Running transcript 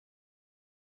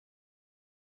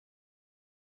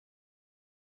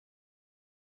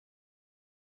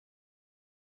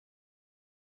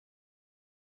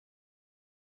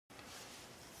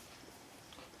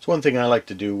So one thing I like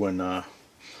to do when I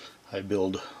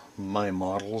build my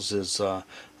models is I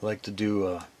like to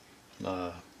do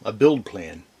a build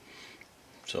plan.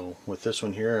 So with this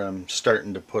one here, I'm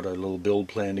starting to put a little build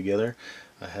plan together.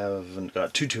 I haven't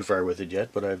got too far with it yet,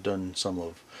 but I've done some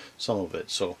of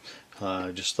it. So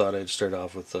I just thought I'd start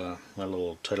off with my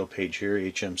little title page here,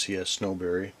 HMCS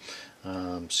Snowberry,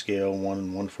 scale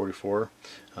 1/144,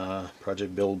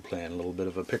 project build plan. A little bit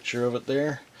of a picture of it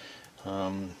there.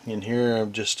 In here,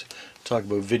 I've just talked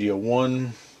about video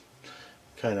 1.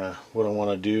 Kind of what I want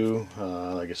to do.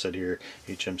 Like I said here,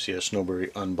 HMCS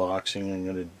Snowberry unboxing. I'm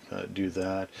going to do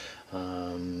that.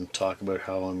 Talk about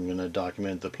how I'm going to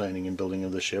document the planning and building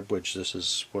of the ship, which this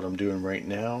is what I'm doing right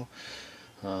now.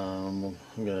 I'm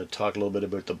going to talk a little bit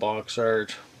about the box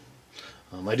art.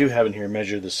 I do have in here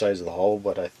measure the size of the hull,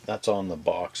 but that's on the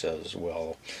box as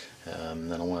well.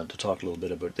 Then I wanted to talk a little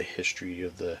bit about the history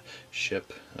of the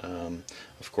ship.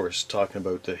 Of course, talking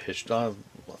about the history.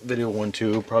 Video 1,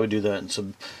 2. Probably do that in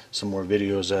some more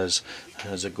videos as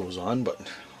it goes on. But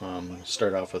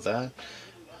start off with that.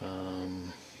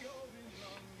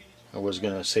 I was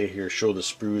gonna say here, show the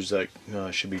sprues that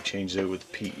should be changed out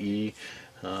with PE.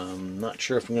 Not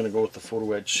sure if I'm going to go with the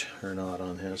photo etch or not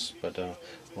on his, but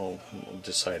we'll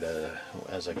decide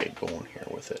as I get going here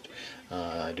with it.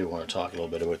 I do want to talk a little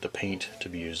bit about the paint to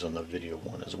be used on the video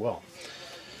 1 as well.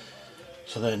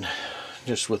 So then,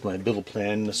 just with my build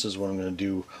plan, this is what I'm going to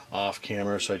do off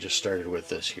camera. So I just started with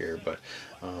this here, but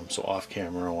so off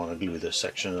camera I want to glue this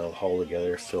section of the hull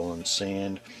together, fill in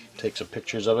sand, take some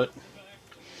pictures of it,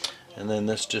 and then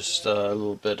this just a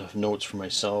little bit of notes for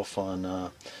myself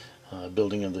on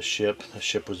building of the ship. The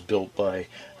ship was built by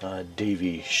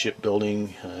Davy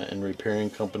Shipbuilding and Repairing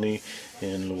Company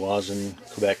in Lausanne,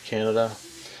 Quebec, Canada.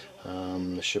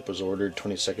 The ship was ordered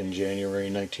 22nd January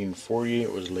 1940.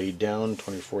 It was laid down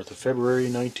 24th of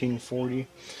February 1940,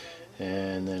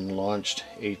 and then launched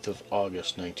 8th of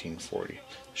August 1940.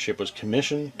 The ship was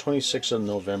commissioned 26th of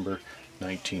November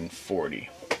 1940,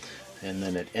 and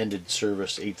then it ended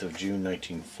service 8th of June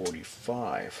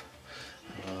 1945.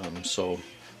 So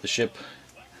the ship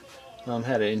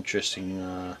had an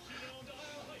interesting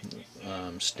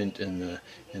stint in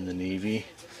the Navy.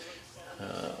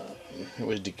 It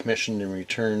was decommissioned and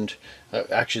returned.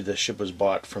 Actually, the ship was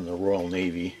bought from the Royal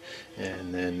Navy,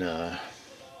 and then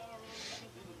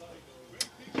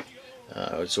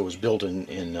so it was built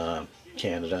in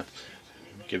Canada,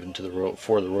 given to the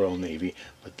Royal Navy.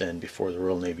 But then, before the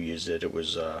Royal Navy used it, it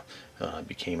was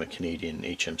became a Canadian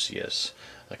HMCS,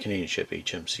 a Canadian ship,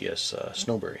 HMCS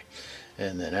Snowberry.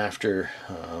 And then after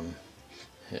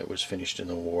it was finished in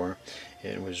the war,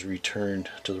 it was returned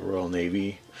to the Royal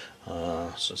Navy.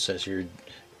 So it says here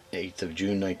 8th of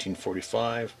June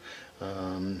 1945.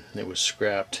 It was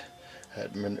scrapped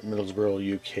at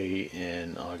Middlesbrough, UK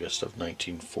in August of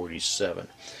 1947.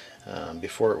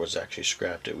 Before it was actually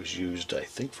scrapped, it was used, I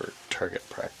think, for target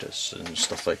practice and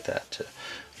stuff like that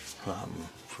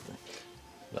for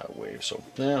that way. So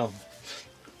now,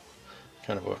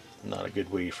 kind of not a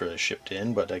good way for the ship to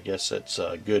end, but I guess it's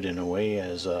good in a way,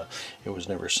 as it was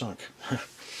never sunk.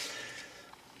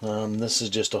 This is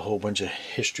just a whole bunch of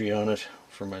history on it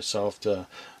for myself to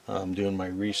doing my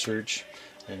research.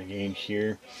 And again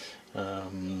here,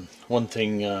 one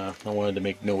thing I wanted to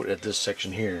make note at this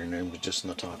section here, and it was just on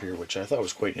the top here, which I thought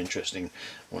was quite interesting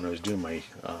when I was doing my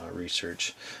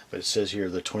research. But it says here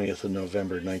the 20th of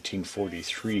November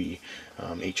 1943,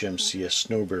 HMCS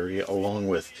Snowberry, along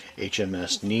with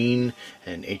HMS Neen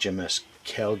and HMS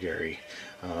Calgary,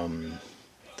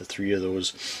 the three of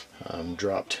those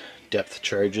dropped depth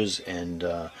charges and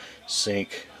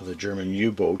sank the German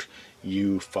U-boat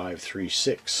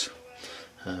U-536.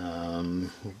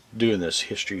 Doing this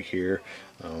history here,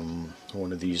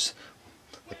 one of these,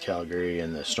 the Calgary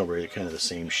and the Snowberry, are kind of the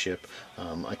same ship.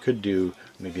 I could do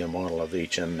maybe a model of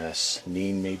HMS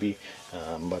Neen, maybe,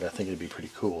 but I think it'd be pretty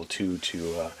cool too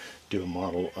to do a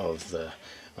model of the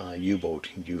U-boat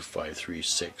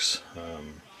U-536,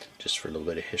 just for a little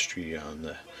bit of history on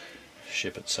the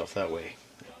ship itself that way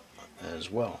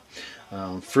as well.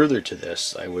 Further to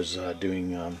this, I was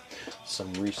doing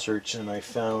some research, and I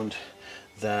found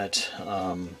that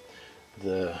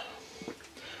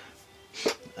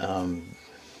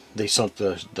they sunk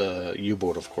the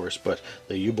U-boat, of course, but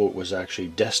the U-boat was actually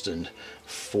destined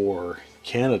for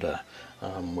Canada,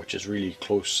 which is really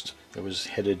close. It was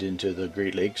headed into the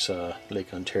Great Lakes.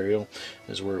 Lake Ontario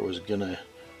is where it was gonna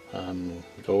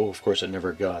go. Of course, it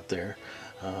never got there.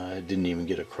 It didn't even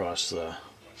get across the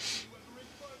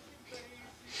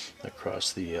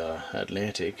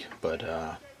Atlantic,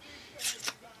 but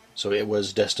so it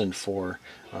was destined for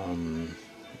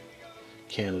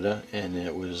Canada, and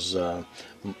it was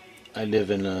I live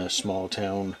in a small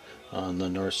town on the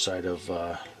north side of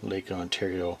Lake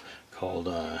Ontario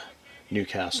called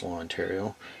Newcastle,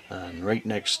 Ontario, and right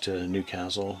next to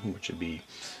Newcastle, which would be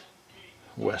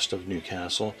west of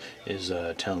Newcastle, is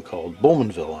a town called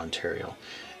Bowmanville, Ontario.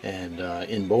 And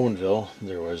in Bowmanville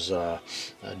there was a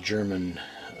German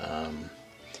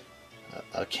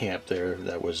a camp there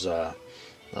that was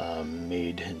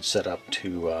made and set up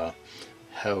to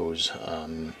house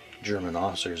German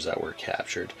officers that were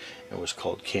captured. It was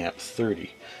called Camp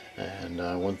 30. And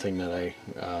one thing that I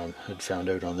had found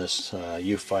out on this,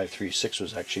 U-536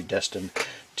 was actually destined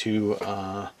to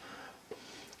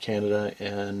Canada,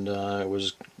 and it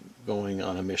was going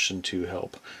on a mission to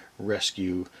help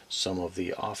rescue some of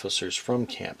the officers from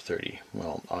Camp 30.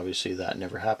 Well, obviously that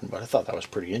never happened, but I thought that was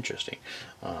pretty interesting.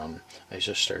 I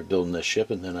just started building this ship,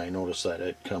 and then I noticed that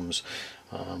it comes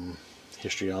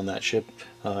history on that ship,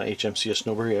 HMCS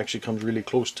Snowberry, actually comes really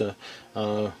close to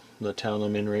the town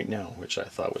I'm in right now, which I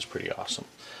thought was pretty awesome.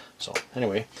 So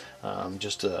anyway,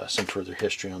 just some further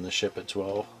history on the ship as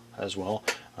well,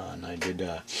 and I did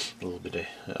a little bit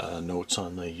of notes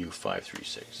on the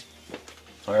U-536.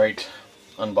 Alright,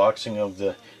 unboxing of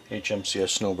the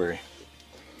HMCS Snowberry.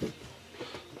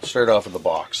 Start off with the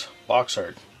box. Box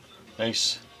art.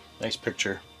 Nice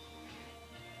picture.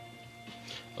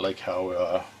 I like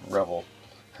how Revel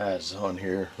has on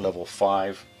here level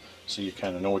 5, so you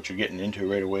kind of know what you're getting into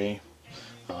right away.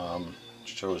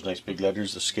 Shows nice big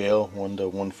letters, the scale 1 to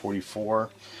 144,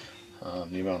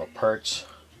 the amount of parts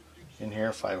in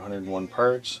here, 501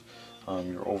 parts.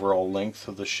 Your overall length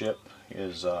of the ship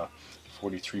is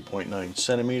 43.9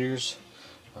 centimeters.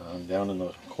 Down in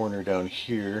the corner down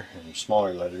here in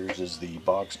smaller letters is the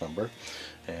box number,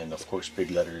 and of course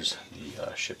big letters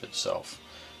the ship itself.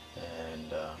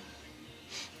 And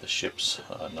the ship's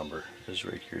number is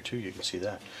right here too, you can see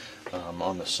that.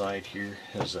 On the side here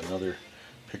is another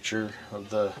picture of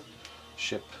the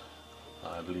ship.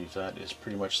 I believe that is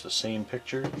pretty much the same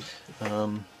picture.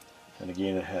 And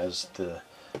again, it has the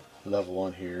level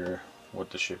on here, what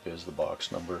the ship is, the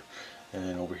box number,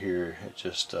 and over here it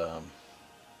just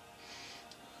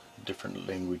different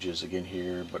languages again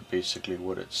here, but basically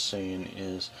what it's saying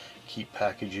is keep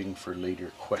packaging for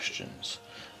later questions.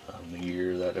 The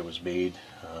year that it was made,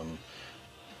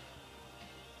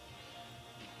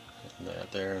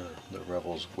 that there, the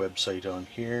Revel's website on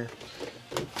here,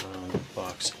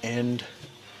 box end,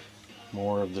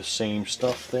 more of the same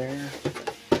stuff there,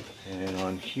 and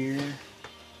on here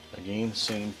again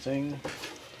same thing,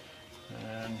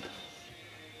 and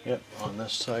yep, on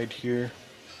this side here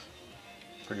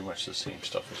pretty much the same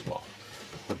stuff as well.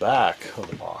 The back of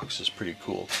the box is pretty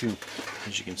cool too.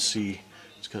 As you can see,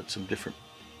 it's got some different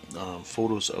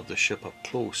photos of the ship up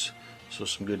close, so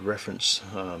some good reference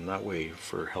that way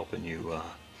for helping you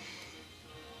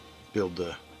build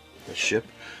the ship.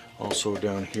 Also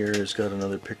down here it's got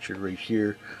another picture right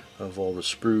here of all the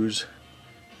sprues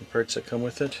and parts that come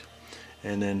with it,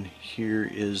 and then here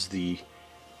is the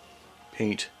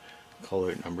paint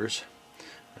color numbers.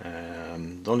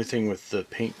 The only thing with the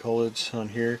paint colors on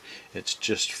here, it's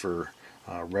just for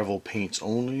Revel paints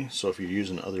only, so if you're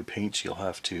using other paints you'll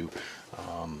have to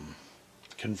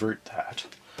convert that.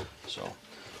 So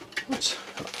it's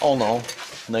all in all,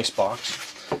 nice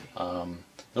box.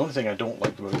 The only thing I don't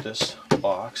like about this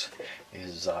box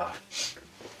is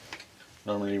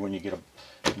normally when you get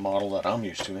a model that I'm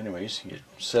used to anyways, you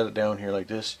set it down here like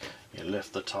this, you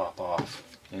lift the top off,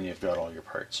 and you've got all your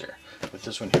parts there. With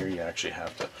this one here, you actually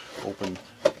have to open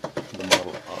the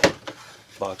model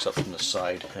box up from the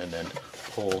side and then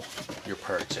pull your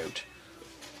parts out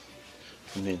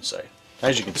from the inside.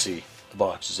 As you can see, the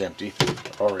box is empty.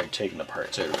 I've already taken the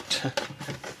parts out.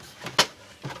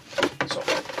 So,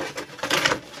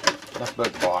 enough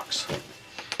about the box.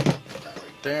 Put that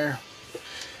right there.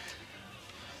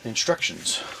 The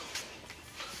instructions.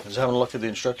 I was having a look at the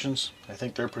instructions. I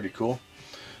think they're pretty cool.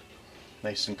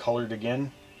 Nice and colored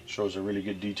again. Shows a really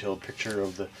good detailed picture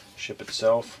of the ship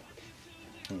itself.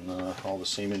 And all the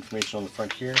same information on the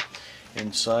front here.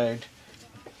 Inside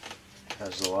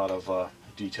has a lot of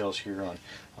details here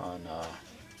on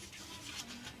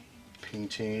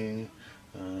painting,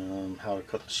 how to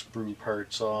cut the sprue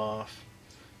parts off,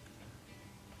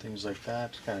 things like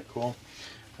that. Kind of cool.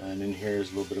 And in here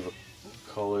is a little bit of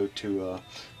a call out to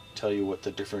tell you what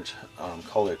the different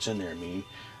call-outs in there mean.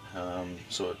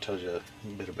 So it tells you a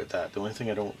bit about that. The only thing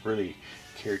I don't really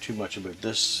care too much about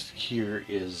this here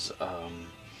is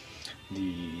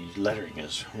the lettering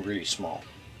is really small.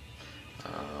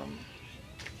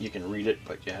 You can read it,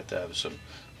 but you have to have some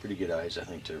pretty good eyes, I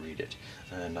think, to read it.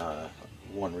 And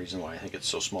one reason why I think it's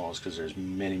so small is because there's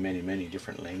many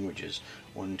different languages.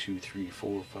 1, 2, 3,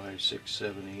 4, 5, 6,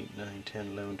 7, 8, 9, 10,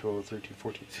 11, 12, 13,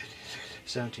 14, 15,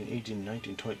 17, 18,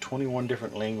 19, 20, 21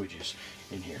 different languages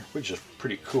in here, which is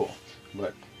pretty cool.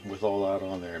 But with all that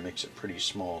on there, it makes it pretty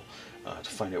small to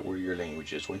find out where your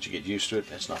language is. Once you get used to it,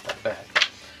 it's not that bad.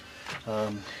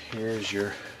 Here's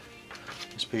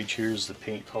this page here is the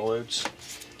paint callouts.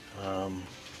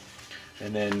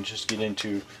 And then just get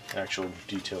into actual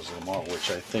details of the model,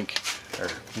 which I think are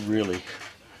really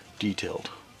detailed.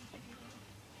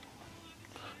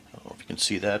 I don't know if you can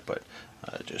see that, but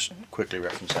just quickly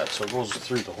reference that. So it goes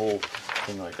through the whole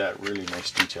thing like that. Really nice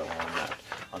detail on that.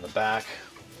 On the back,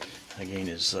 again,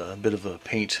 is a bit of a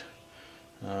paint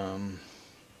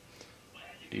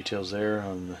details there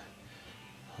on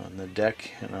the deck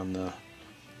and on the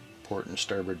port and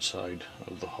starboard side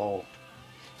of the hull.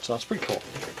 So that's pretty cool.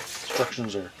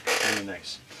 Instructions are really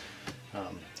nice.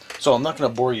 So I'm not going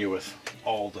to bore you with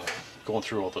going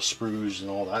through all the sprues and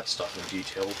all that stuff in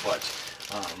detail, but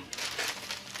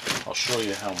I'll show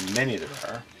you how many there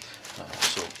are.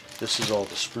 So this is all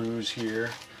the sprues here.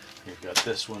 You've got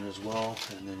this one as well,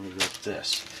 and then we've got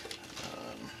this.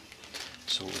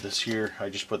 So this here, I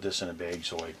just put this in a bag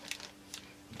so I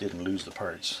didn't lose the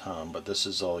parts. But this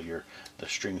is all the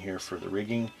string here for the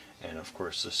rigging, and of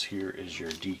course this here is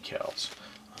your decals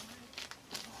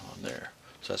on there.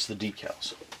 So that's the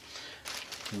decals.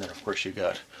 And then of course you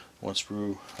got one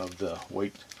sprue of the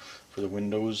white for the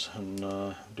windows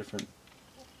and different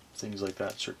things like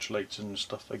that, searchlights and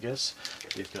stuff, I guess.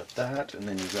 You've got that, and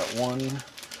then you've got 1,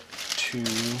 2,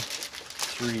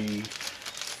 3,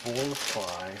 4,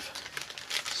 5,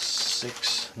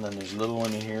 6, and then there's a little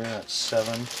one in here, that's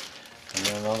 7, and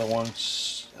then another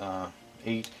one's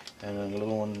 8, and then a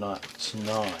little one, that's 9.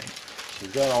 So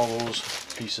you've got all those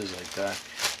pieces like that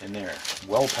in there.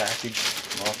 Well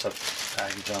packaged, lots of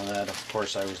package on that. Of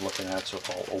course I was looking at, so it's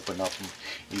all open up and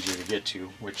easier to get to,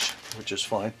 which is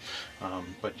fine.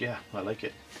 But yeah, I like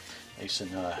it. Nice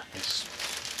and nice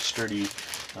sturdy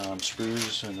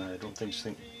sprues, and I don't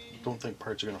think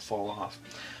parts are going to fall off.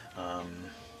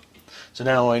 So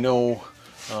now I know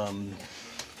a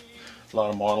lot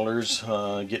of modelers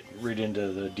get right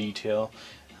into the detail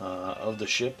of the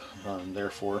ship.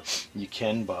 Therefore, you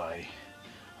can buy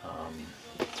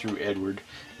through Edward.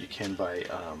 You can buy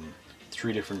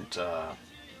 3 different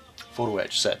photo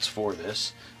etch sets for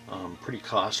this. Pretty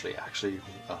costly, actually,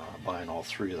 buying all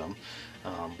 3 of them.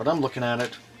 But I'm looking at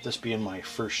it. This being my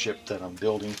first ship that I'm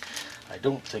building, I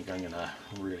don't think I'm gonna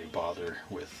really bother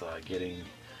with getting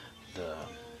the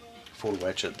photo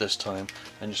etch at this time.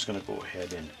 I'm just gonna go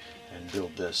ahead and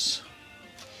build this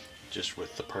just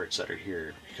with the parts that are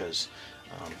here, because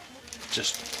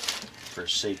just for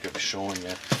sake of showing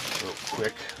you real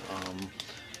quick,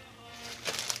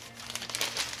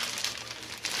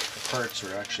 the parts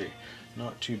are actually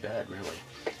not too bad, really.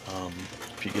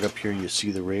 If you get up here, you see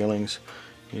the railings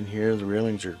in here. The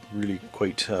railings are really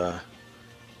quite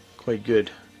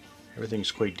good.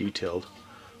 Everything's quite detailed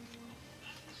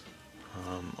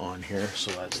on here,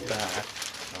 so that's that.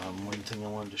 One thing I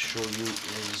wanted to show you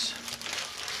is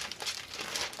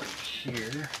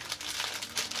here.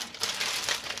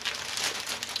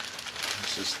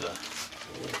 This is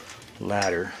the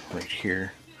ladder right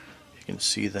here. You can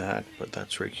see that, but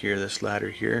that's right here. This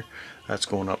ladder here, that's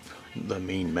going up the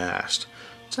main mast.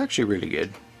 It's actually really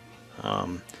good.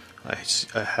 I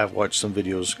have watched some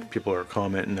videos. People are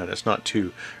commenting that it's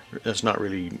not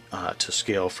really to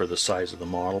scale for the size of the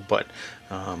model, but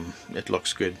it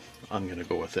looks good. I'm gonna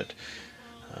go with it.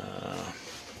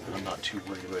 I'm not too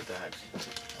worried about that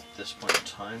at this point in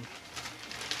time.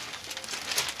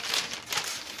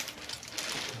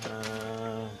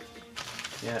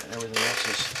 Yeah, everything else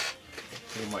is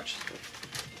pretty much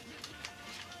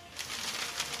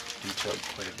detailed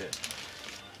quite a bit.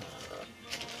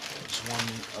 There's one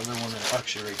other one,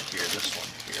 actually right here, this one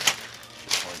here.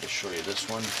 Just wanted to show you this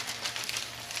one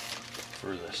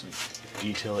for this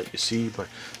detail that you see, but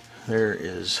there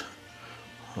is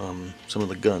some of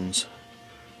the guns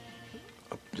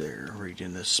up there, right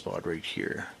in this spot right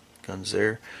here. Guns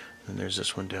there, and there's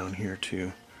this one down here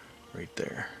too, right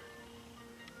there.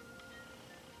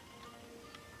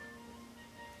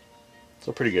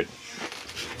 So pretty good.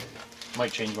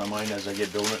 Might change my mind as I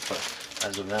get building it, but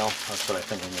as of now, that's what I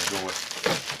think I'm going to go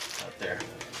with out there.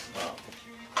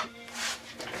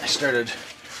 I started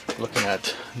looking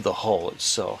at the hull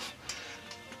itself.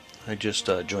 I just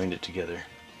joined it together.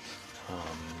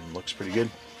 Looks pretty good.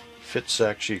 Fits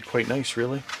actually quite nice,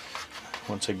 really.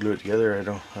 Once I glue it together,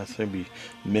 I think it'll be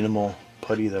minimal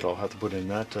putty that I'll have to put in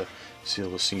that to seal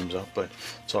the seams up, but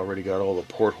it's already got all the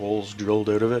portholes drilled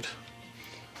out of it.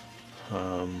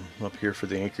 Up here for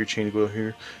the anchor chain to go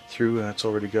here through, that's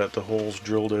already got the holes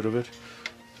drilled out of it.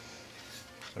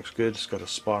 Looks good. It's got a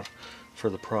spot for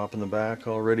the prop in the back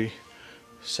already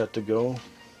set to go.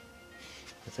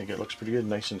 I think it looks pretty good,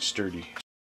 nice and sturdy.